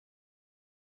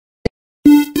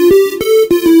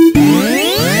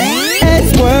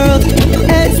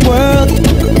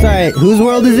Wait, whose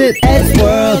world is it?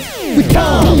 Eddsworld with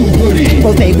Tom.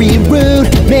 Both angry and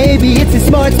rude. Maybe it's his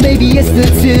smarts, maybe it's the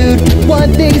dude.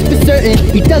 One thing's for certain,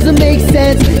 he doesn't make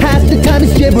sense. Half the time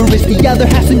it's gibberish, the other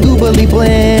half's in goobly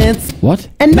blintz. What?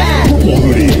 And Matt,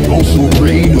 also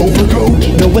green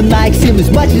overcoat. no one likes him as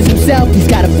much as himself. He's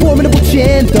got a formidable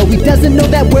chin, though he doesn't know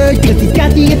that word, cause he's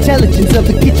got the intelligence of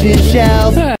the kitchen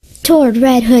shelf. TORD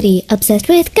red hoodie, obsessed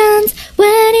with guns.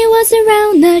 When he was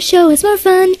around, the show was more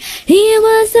fun. He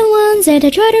was the one that I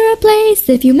try to replace.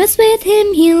 If you mess with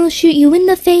him, he'll shoot you in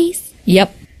the face.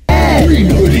 Yep. Ed,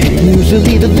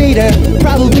 usually the leader,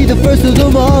 probably the first of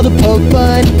them all to poke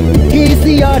fun. He's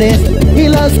the artist, he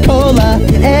loves cola,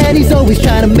 and he's always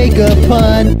trying to make a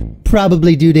pun.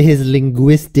 Probably due to his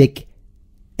linguistic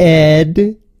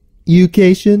education.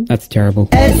 That's terrible.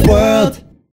 Eddsworld.